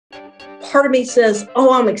part of me says,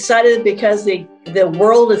 oh, I'm excited because the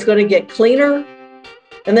world is going to get cleaner.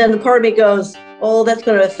 And then the part of me goes, oh, that's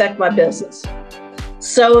going to affect my business.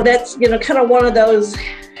 So that's, kind of one of those,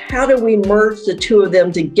 how do we merge the two of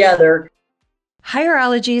them together?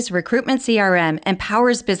 Hireology's recruitment CRM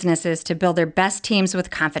empowers businesses to build their best teams with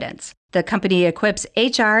confidence. The company equips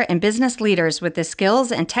HR and business leaders with the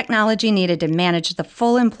skills and technology needed to manage the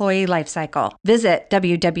full employee lifecycle. Visit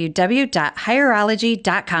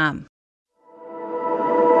www.hireology.com.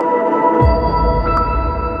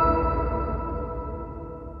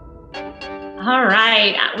 All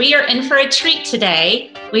right, we are in for a treat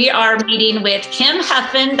today. We are meeting with Kim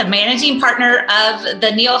Huffman, the managing partner of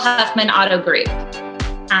the Neil Huffman Auto Group.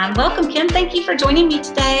 Welcome, Kim. Thank you for joining me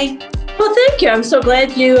today. Well, thank you. I'm so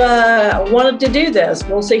glad you wanted to do this.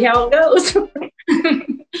 We'll see how it goes. Of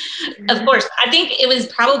course. I think it was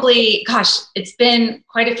probably, it's been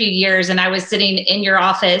quite a few years, and I was sitting in your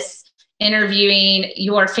office interviewing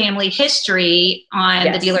your family history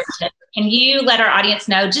on the dealership. Can you let our audience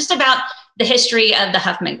know just about the history of the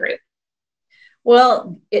Huffman Group?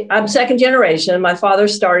 Well, I'm second generation. My father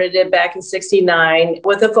started it back in '69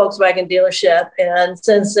 with a Volkswagen dealership. And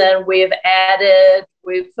since then, we've added,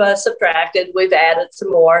 we've subtracted, we've added some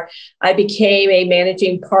more. I became a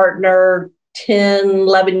managing partner 10,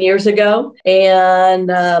 11 years ago and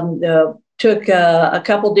took a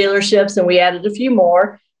couple dealerships and we added a few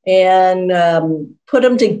more and put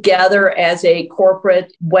them together as a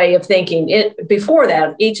corporate way of thinking. Before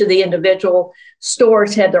that, each of the individual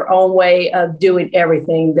stores had their own way of doing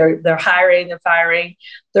everything. Their hiring, their firing,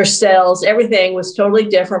 their sales, everything was totally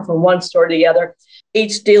different from one store to the other.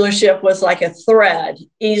 Each dealership was like a thread,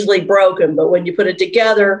 easily broken, but when you put it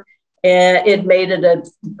together, it made it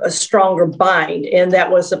a stronger bind. And that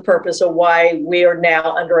was the purpose of why we are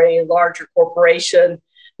now under a larger corporation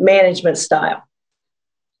management style.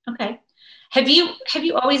 Okay. Have you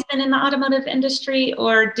always been in the automotive industry,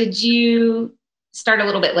 or did you start a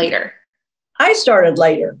little bit later? I started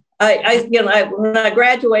later. When I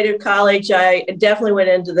graduated college, I definitely went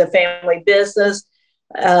into the family business,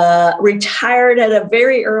 retired at a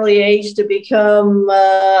very early age to become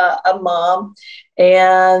a mom.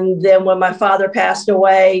 And then when my father passed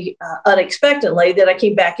away unexpectedly, then I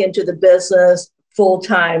came back into the business full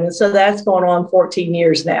time. And so that's going on 14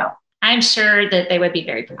 years now. I'm sure that they would be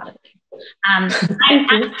very proud of you. I'm from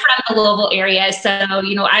the Louisville area, so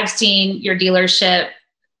I've seen your dealership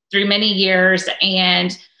through many years,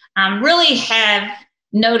 and really have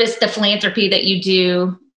noticed the philanthropy that you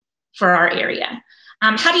do for our area.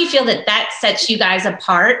 How do you feel that sets you guys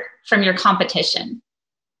apart from your competition?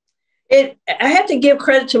 I have to give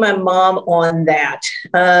credit to my mom on that.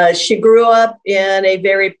 She grew up in a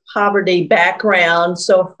very poverty background.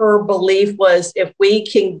 So her belief was if we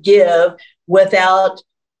can give without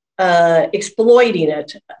exploiting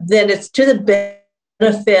it, then it's to the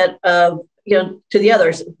benefit of, to the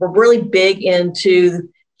others. We're really big into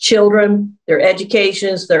children, their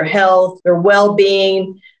educations, their health, their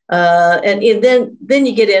well-being. And then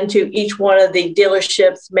you get into each one of the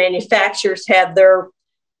dealerships. Manufacturers have their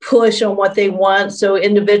push on what they want. So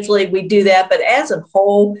individually we do that, but as a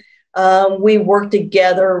whole, we work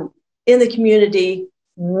together in the community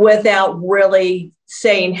without really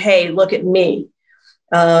saying, hey, look at me.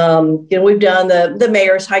 We've done the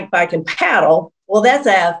mayor's hike, bike, and paddle. Well, that's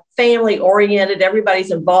a family oriented. Everybody's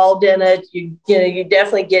involved in it. You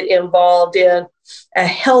definitely get involved in a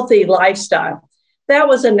healthy lifestyle. That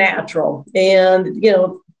was a natural. And,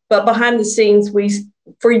 but behind the scenes, we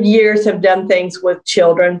for years have done things with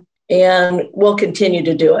children and we'll continue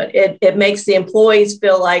to do it. It makes the employees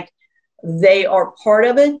feel like they are part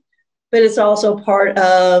of it, but it's also part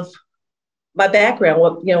of my background.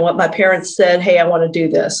 What my parents said, hey, I want to do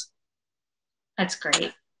this. That's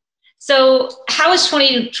great. So how is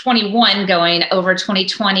 2021 going over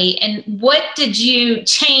 2020? And what did you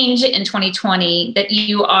change in 2020 that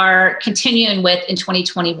you are continuing with in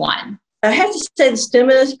 2021? I have to say the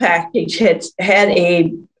stimulus package had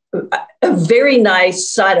a very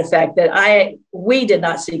nice side effect that we did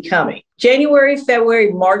not see coming. January,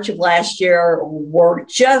 February, March of last year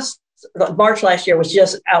March last year was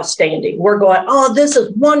just outstanding. We're going, oh, this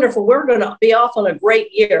is wonderful. We're going to be off on a great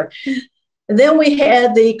year. And then we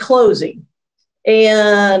had the closing.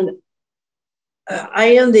 And I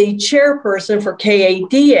am the chairperson for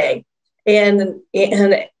KADA. And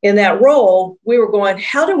in that role, we were going,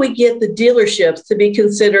 how do we get the dealerships to be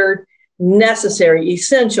considered necessary,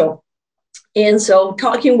 essential? And so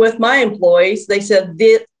talking with my employees, they said,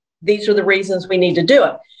 these are the reasons we need to do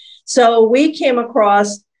it. So we came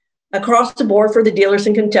across the board for the dealers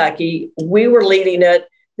in Kentucky. We were leading it.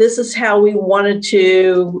 this is how we wanted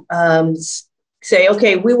to say,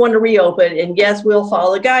 okay, we want to reopen. And yes, we'll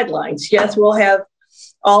follow the guidelines. Yes, we'll have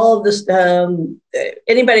all of this.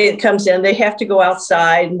 Anybody that comes in, they have to go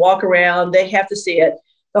outside and walk around. They have to see it.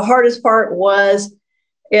 The hardest part was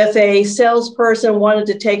if a salesperson wanted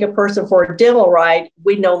to take a person for a demo ride,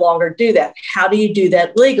 we no longer do that. How do you do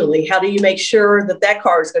that legally? How do you make sure that that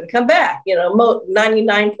car is going to come back?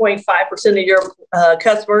 99.5% of your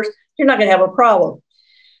customers, you're not going to have a problem.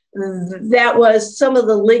 That was some of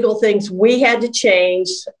the legal things we had to change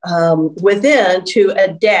within to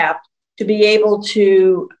adapt to be able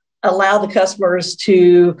to allow the customers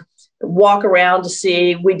to walk around to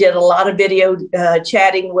see. We did a lot of video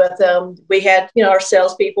chatting with them. We had, our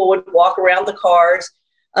salespeople would walk around the cars.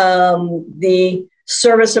 The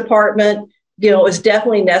service department, was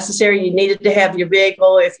definitely necessary. You needed to have your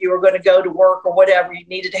vehicle if you were going to go to work or whatever. You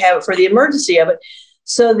needed to have it for the emergency of it.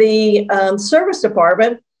 So the service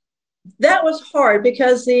department, that was hard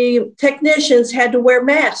because the technicians had to wear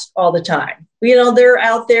masks all the time. They're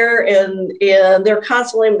out there and they're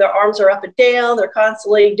constantly, their arms are up and down. They're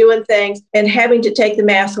constantly doing things and having to take the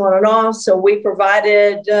mask on and off. So we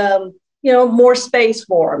provided, more space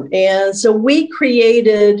for them. And so we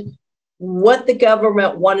created what the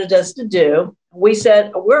government wanted us to do. We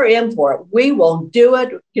said, we're in for it. We will do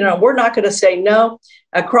it. We're not going to say no.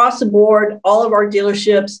 Across the board, all of our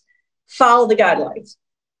dealerships follow the guidelines.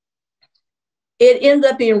 It ended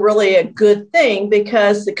up being really a good thing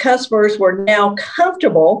because the customers were now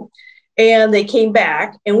comfortable and they came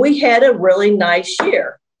back and we had a really nice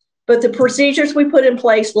year. But the procedures we put in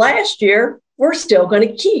place last year, we're still going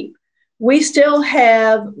to keep. We still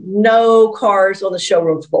have no cars on the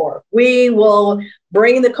showroom floor. We will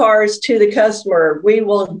bring the cars to the customer. We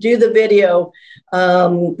will do the video.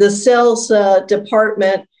 The sales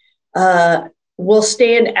department will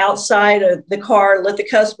stand outside of the car, let the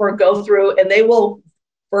customer go through, and they will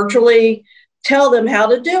virtually tell them how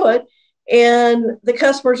to do it. And the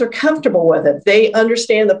customers are comfortable with it. They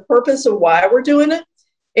understand the purpose of why we're doing it.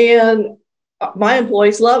 And my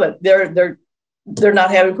employees love it. They're not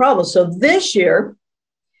having problems. So this year,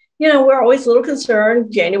 we're always a little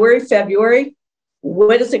concerned. January, February,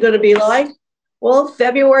 what is it going to be like? Well,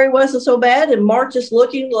 February wasn't so bad, and March is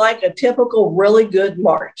looking like a typical really good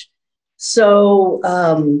March. So,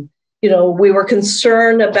 we were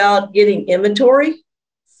concerned about getting inventory.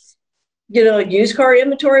 Used car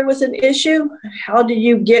inventory was an issue. How do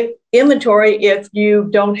you get inventory if you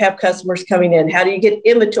don't have customers coming in? How do you get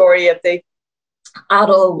inventory if the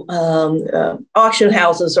auction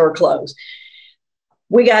houses are closed?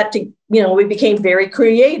 We got to, we became very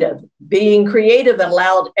creative. Being creative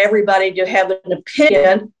allowed everybody to have an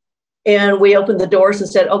opinion, and we opened the doors and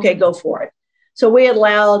said, okay, go for it. So we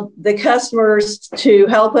allowed the customers to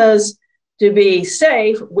help us to be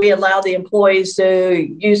safe. We allowed the employees to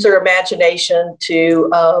use their imagination to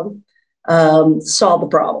solve the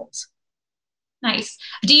problems. Nice.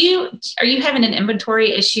 Are you having an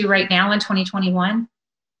inventory issue right now in 2021?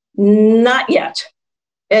 Not yet.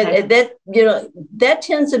 Okay. That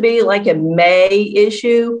tends to be like a May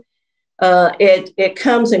issue. It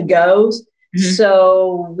comes and goes. Mm-hmm.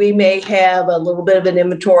 So we may have a little bit of an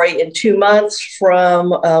inventory in 2 months from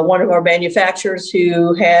one of our manufacturers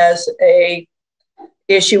who has a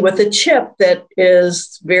issue with a chip that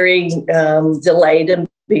is very delayed in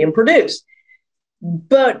being produced.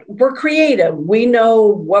 But we're creative. We know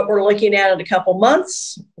what we're looking at in a couple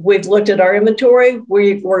months. We've looked at our inventory.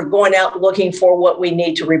 We're going out looking for what we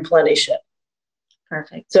need to replenish it.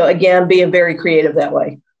 Perfect. So again, being very creative that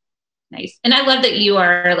way. Nice. And I love that you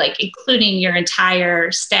are including your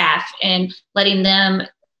entire staff and letting them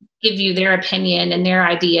give you their opinion and their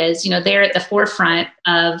ideas. They're at the forefront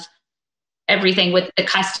of everything with the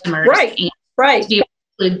customers. Right. And right. To be able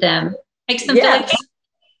to include them makes them feel like.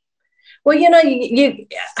 Well,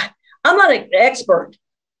 I'm not an expert.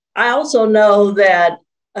 I also know that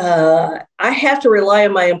I have to rely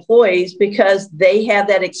on my employees because they have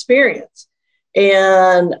that experience.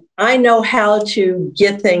 And I know how to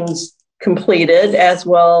get things completed, as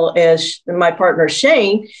well as my partner,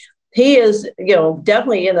 Shane. He is,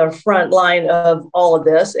 definitely in the front line of all of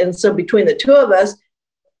this. And so between the two of us,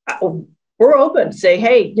 we're open to say,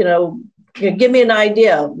 hey, give me an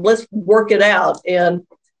idea. Let's work it out. And,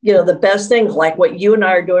 the best things like what you and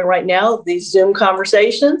I are doing right now, these Zoom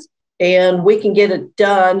conversations, and we can get it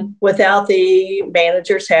done without the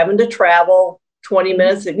managers having to travel 20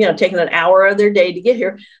 minutes, taking an hour of their day to get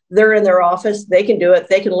here. They're in their office. They can do it.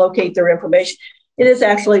 They can locate their information. It is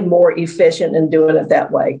actually more efficient in doing it that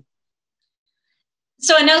way.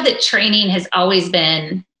 So I know that training has always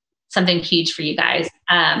been something huge for you guys.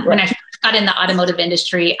 Right. When I first got in the automotive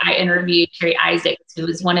industry, I interviewed Terry Isaacs, who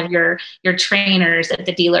was one of your trainers at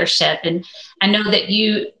the dealership. And I know that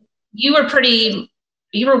you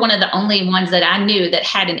were one of the only ones that I knew that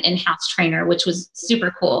had an in-house trainer, which was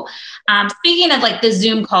super cool. Speaking of like the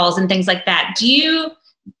Zoom calls and things like that, do you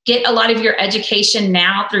get a lot of your education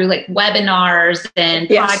now through like webinars and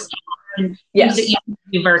podcasts and things that you can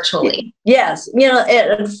do virtually? Yes.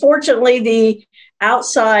 Unfortunately, the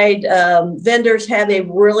outside vendors have a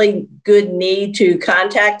really good need to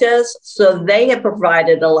contact us. So they have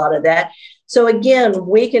provided a lot of that. So again,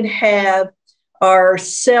 we can have our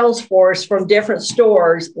sales force from different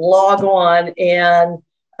stores log on and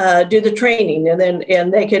do the training,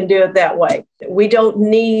 and they can do it that way. We don't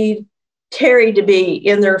need Terry to be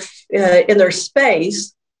in their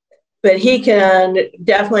space, but he can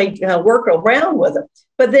definitely work around with it.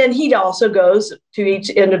 But then he also goes to each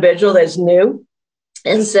individual that's new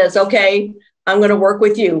and says, okay, I'm going to work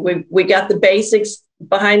with you. We got the basics,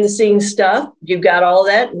 behind the scenes stuff. You've got all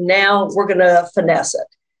that. Now we're going to finesse it.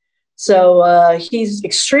 So he's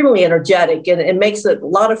extremely energetic, and it makes it a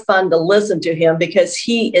lot of fun to listen to him because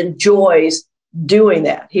he enjoys doing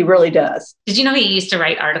that. He really does. Did you know he used to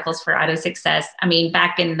write articles for AutoSuccess? I mean,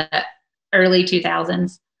 back in the early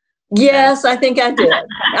 2000s. Yes, I think I did.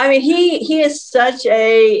 I mean, he has such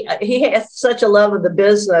a love of the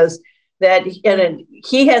business that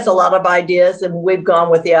he has a lot of ideas, and we've gone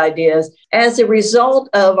with the ideas. As a result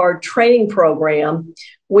of our training program,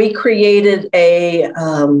 we created a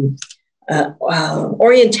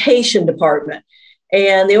orientation department.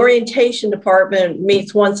 And the orientation department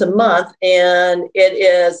meets once a month, and it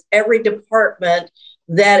is every department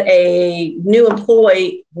that a new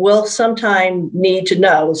employee will sometime need to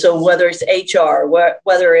know. So whether it's HR,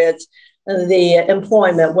 whether it's the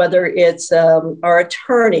employment, whether it's our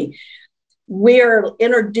attorney, we are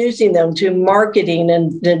introducing them to marketing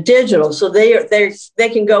and digital. So they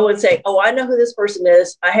can go and say, oh, I know who this person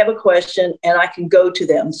is. I have a question, and I can go to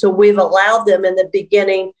them. So we've allowed them in the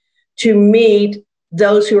beginning to meet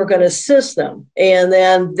those who are going to assist them. And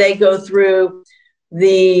then they go through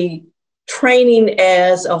the training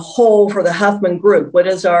as a whole for the Huffman Group. What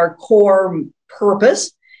is our core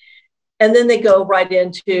purpose? And then they go right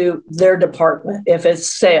into their department. If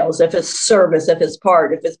it's sales, if it's service, if it's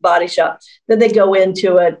part, if it's body shop, then they go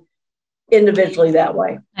into it individually that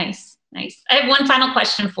way. Nice. I have one final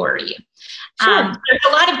question for you. Sure. There's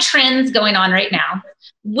a lot of trends going on right now.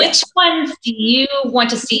 Which ones do you want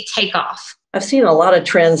to see take off? I've seen a lot of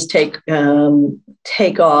trends take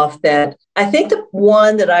off. That I think the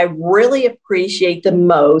one that I really appreciate the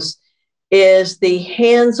most is the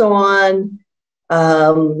hands-on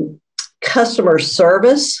customer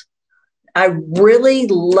service. I really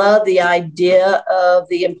love the idea of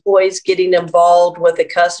the employees getting involved with the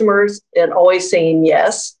customers and always saying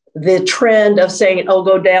yes. The trend of saying, oh,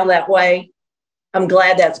 go down that way, I'm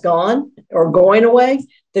glad that's gone or going away.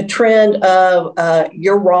 The trend of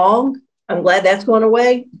you're wrong, I'm glad that's going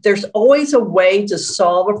away. There's always a way to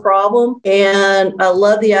solve a problem. And I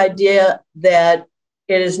love the idea that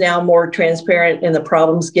it is now more transparent and the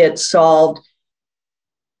problems get solved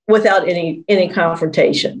without any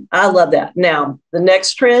confrontation. I love that. Now, the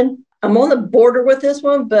next trend, I'm on the border with this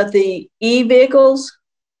one, but the e-vehicles,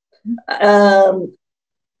 part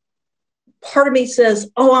of me says,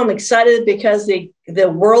 oh, I'm excited because the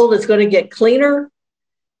world is going to get cleaner.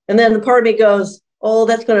 And then the part of me goes, oh,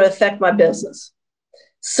 that's going to affect my business.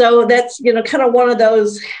 So that's, kind of one of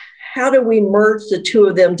those, how do we merge the two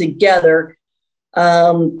of them together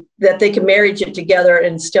that they can marriage it together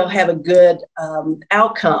and still have a good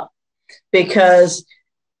outcome? Because,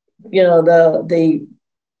 the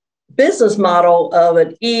business model of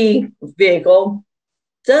an e-vehicle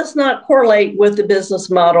does not correlate with the business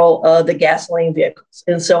model of the gasoline vehicles.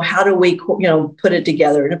 And so how do we, put it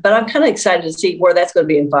together? But I'm kind of excited to see where that's going to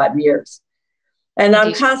be in 5 years. And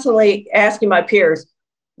I'm constantly asking my peers,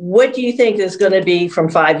 what do you think is going to be from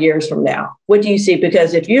 5 years from now? What do you see?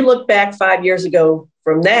 Because if you look back 5 years ago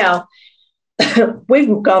from now,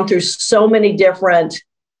 we've gone through so many different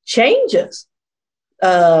changes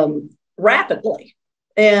rapidly.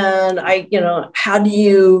 And how do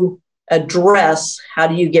you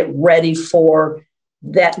get ready for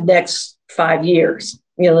that next 5 years?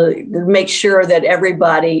 Make sure that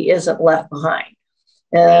everybody isn't left behind.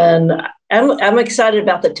 And I'm excited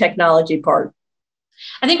about the technology part.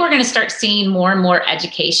 I think we're going to start seeing more and more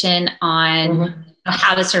education on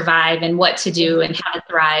how to survive and what to do and how to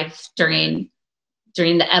thrive during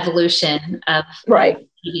the evolution of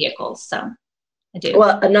vehicles. So I do.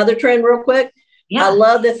 Well, another trend real quick. Yeah. I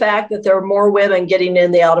love the fact that there are more women getting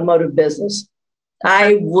in the automotive business.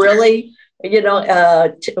 I really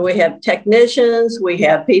We have technicians, we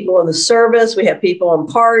have people in the service, we have people in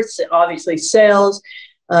parts, obviously sales,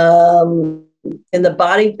 in the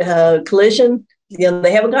body collision.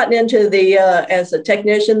 They haven't gotten into the as a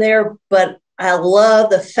technician there, but I love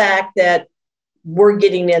the fact that we're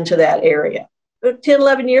getting into that area. 10,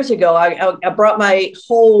 11 years ago, I brought my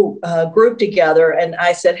whole group together and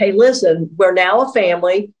I said, hey, listen, we're now a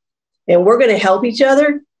family and we're going to help each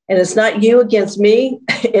other. And it's not you against me,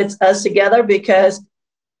 it's us together, because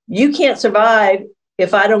you can't survive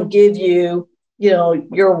if I don't give you,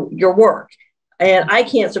 your work. And I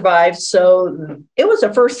can't survive. So it was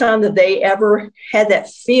the first time that they ever had that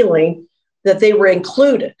feeling that they were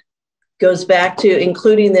included. Goes back to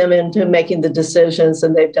including them into making the decisions,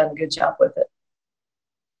 and they've done a good job with it.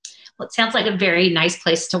 Well, it sounds like a very nice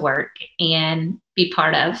place to work and be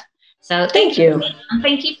part of. So thank you.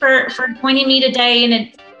 Thank you for joining me today. And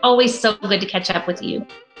it's always so good to catch up with you.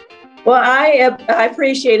 Well, I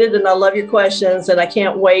appreciate it, and I love your questions, and I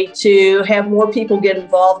can't wait to have more people get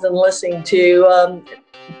involved in listening to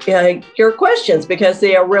your questions, because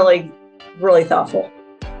they are really, really thoughtful.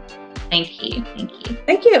 Thank you. Thank you.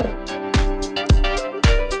 Thank you.